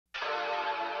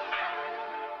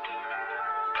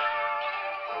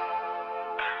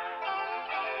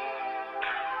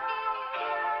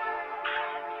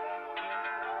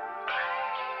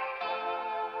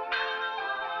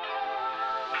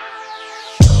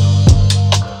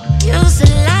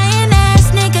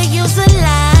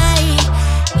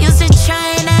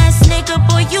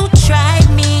tried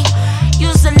me.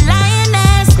 You's a lying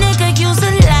ass nigga, you's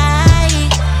a lie.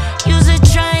 You's a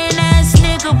trying ass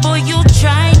nigga, boy, you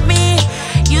tried me.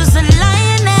 You's a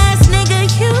lying ass nigga,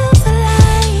 you's a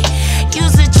lie.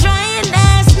 You's a trying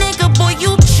ass nigga, boy,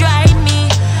 you tried me.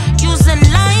 You's a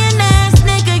lying ass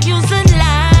nigga, you's a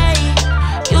lie.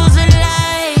 You's a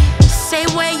lie. Say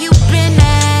where you been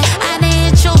at. I done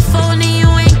hit your phone and you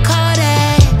ain't call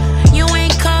that. You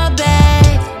ain't call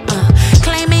back.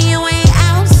 Claiming you ain't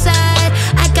outside.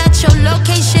 I got your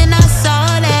location, I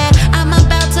saw that. I'm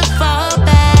about to fall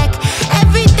back.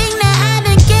 Everything that I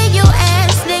done gave your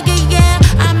ass, nigga, yeah,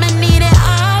 I'ma need it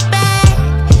all back.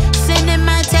 Sending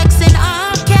my texts in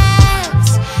all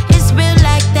caps. It's real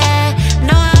like that.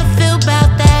 Know how I feel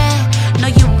about that. Know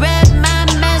you read my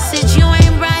message, you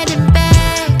ain't writing back.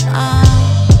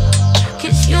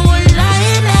 Cause you a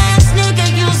lying ass nigga,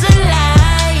 you's a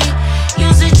lie.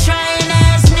 You's a trying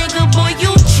ass nigga, boy,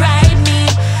 you tried me.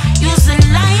 You's a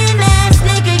lying ass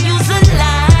nigga, you's a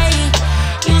lie.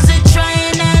 You's a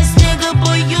trying ass nigga,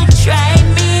 boy, you tried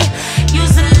me.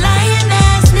 You's a lying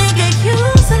ass nigga,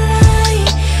 you's a lie.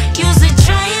 You's a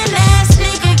trying ass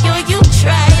nigga, yo, you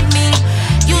tried me.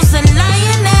 You's a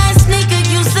lying ass nigga,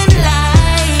 you's a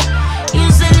lie.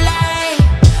 You's a lie.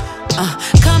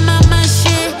 Come on my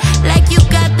shit like you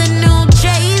got the new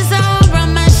J's on.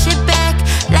 Run my shit back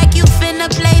like you finna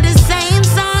play the same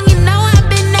song. You know I've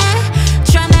been there,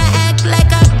 tryna act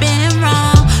like I've been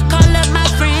wrong. Call up my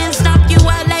friends, stomp you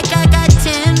out like I got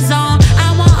Tim's on.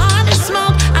 I want all the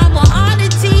smoke, I want all the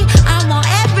tea, I want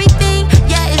everything,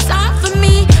 yeah, it's all for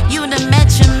me. You done met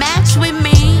your match with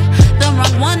me. The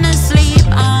wrong one to sleep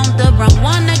on, the wrong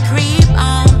one to creep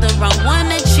on, the wrong one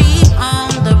to cheat on,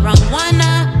 the wrong one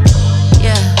to,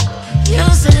 yeah.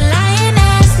 You's a lying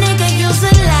ass nigga, you's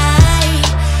a lie.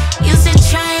 You's a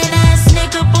trying ass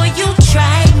nigga, boy, you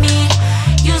tried me.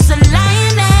 You's a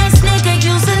lying ass nigga,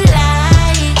 you's a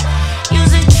lie.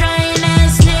 You's a trying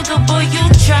ass nigga, boy, you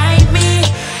tried me.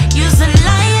 You's a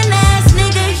lying ass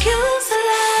nigga, you's a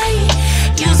lie.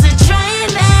 You's a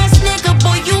trying ass nigga,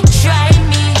 boy, you tried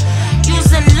me.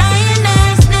 You's a lying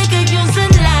ass nigga, you's a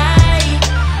lie.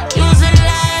 You's a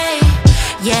lie.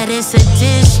 Yeah, this a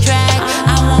diss track.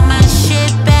 I want my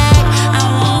shit back. I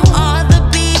want all the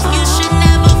beef. You should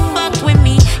never fuck with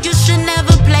me. You should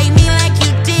never play me like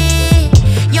you did.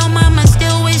 Your mama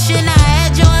still wishing I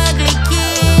had your ugly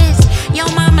kids. Your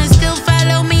mama still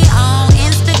follow me on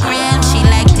Instagram. She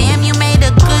like, damn, you made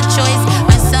a good choice.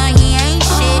 My son, he ain't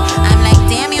shit. I'm like,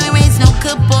 damn, you ain't raised no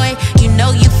good boy. You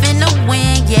know you finna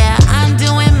win. Yeah, I'm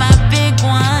doing my big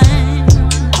one.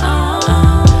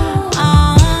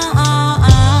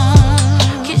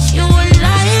 Cause you a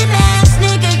lying ass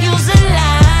nigga, you's a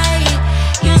lie.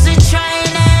 You's a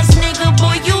trying ass nigga,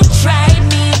 boy, you tried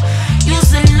me.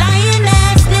 You's a lying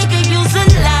ass nigga, you's a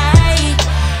lie.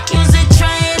 You's a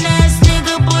trying ass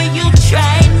nigga, boy, you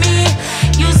tried me.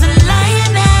 You's a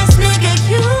lying ass nigga,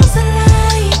 you's a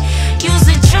lie. You's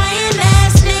a trying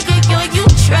ass nigga, yo, you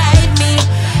tried me.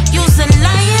 You's a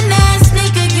lying ass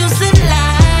nigga, you's a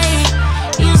lie.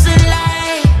 You's a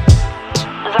lie.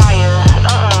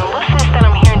 Zyah, what's this that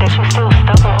I'm hearing that you still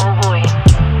stuck on old boy?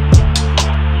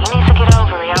 You need to get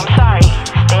over it. I'm sorry.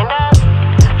 Stand up,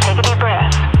 take a deep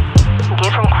breath.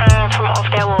 Get from crying from off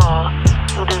that wall.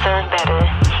 You deserve better.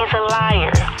 He's a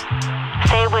liar.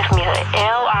 Say it with me,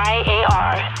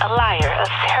 L-I-A-R, a liar, a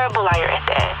terrible liar at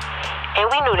that. And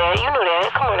we knew that, you knew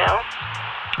that. Come on now.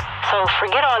 So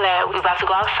forget all that. We about to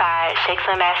go outside, shake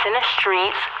some ass in the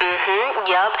streets.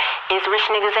 Yup. It's rich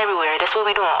niggas everywhere. That's what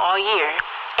we doing all year.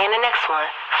 And the next one,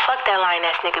 fuck that lying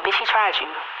ass nigga, bitch, he tried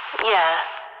you.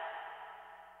 Yeah.